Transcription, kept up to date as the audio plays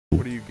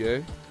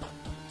gay?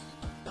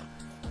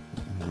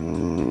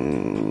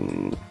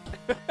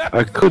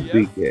 I could Yes.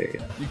 be gay.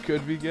 You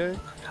could be gay?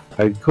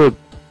 I could.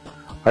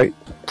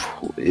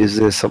 Is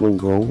there something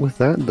wrong with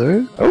that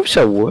though? I wish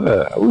I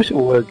were. I wish I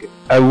were.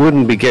 I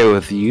wouldn't be gay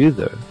with you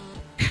though.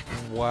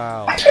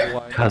 Wow.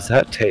 Why? How's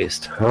that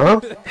taste,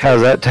 huh?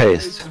 How's that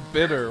taste? It's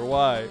bitter.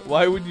 Why?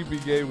 Why would you be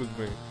gay with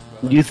me?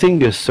 You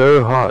think you're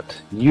so hot,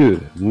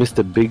 you,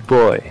 Mr. Big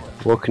Boy,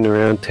 walking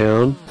around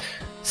town,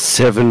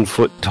 7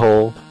 foot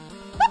tall.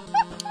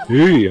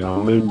 Hey,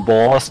 I'm in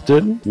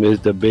Boston,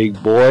 Mr.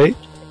 Big Boy.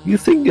 You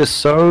think you're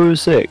so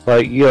sick,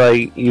 like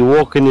you're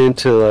walking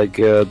into like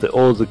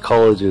all the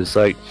colleges,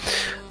 like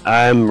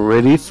I'm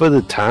ready for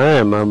the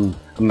time. I'm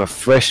a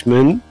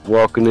freshman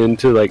walking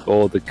into like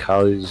all the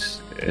college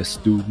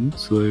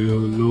students. Like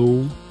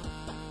hello.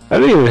 I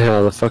don't even know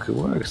how the fuck it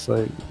works.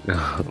 Like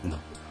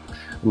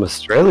I'm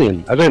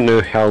Australian. I don't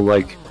know how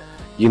like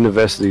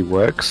university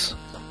works.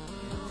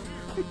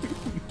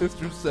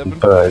 Mr. 7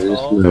 But I foot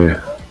just tall?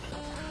 know.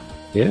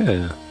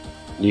 Yeah.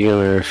 You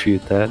gonna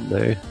refute that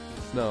though?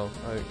 No,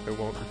 I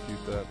won't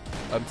refute that.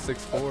 I'm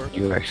 6'4".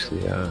 You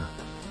actually are.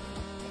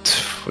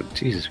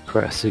 Jesus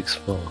Christ,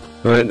 6'4".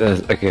 Right,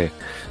 okay,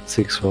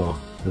 6'4".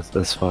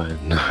 That's fine.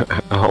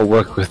 I'll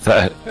work with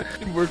that.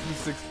 You work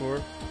with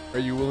 6'4". Are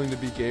you willing to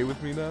be gay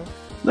with me now?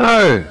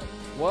 No,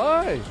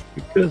 Why?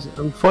 because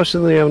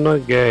unfortunately I'm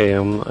not gay.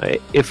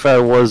 If I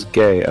was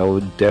gay, I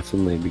would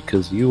definitely,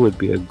 because you would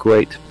be a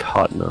great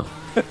partner.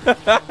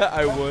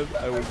 I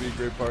would be a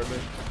great partner.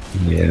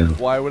 Yeah.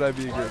 Why would I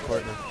be a great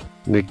partner?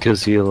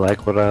 Because you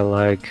like what I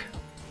like,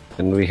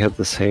 and we have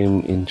the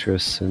same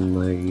interests, and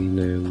like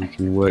we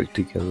can work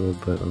together.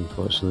 But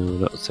unfortunately,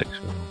 we're not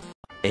sexual.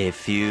 A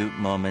few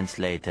moments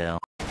later.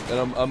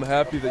 And I'm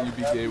happy that you'd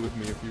be gay with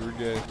me if you were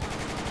gay.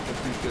 I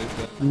appreciate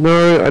that.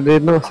 No, I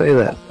did not say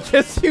that.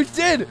 Yes, you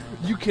did.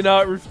 You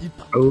cannot refute.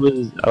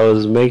 I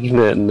was making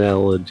an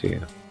analogy,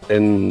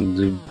 and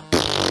you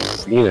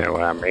know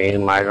what I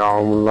mean, like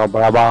blah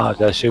blah blah.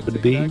 That stupid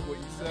Take be. back what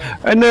you said.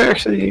 I know,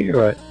 actually,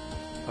 you're right.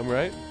 I'm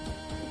right.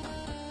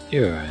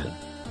 You're right.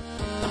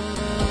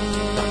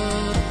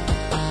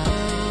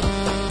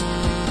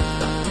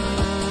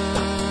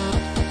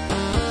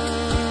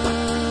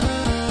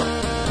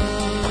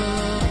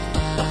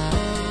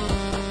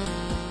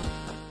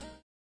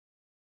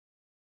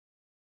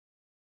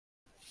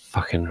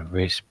 Fucking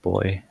rich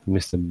boy,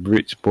 Mr.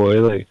 Rich Boy,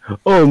 like,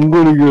 oh, I'm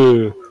gonna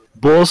go to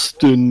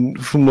Boston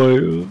for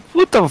my.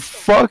 What the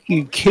fuck? Are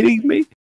you kidding me?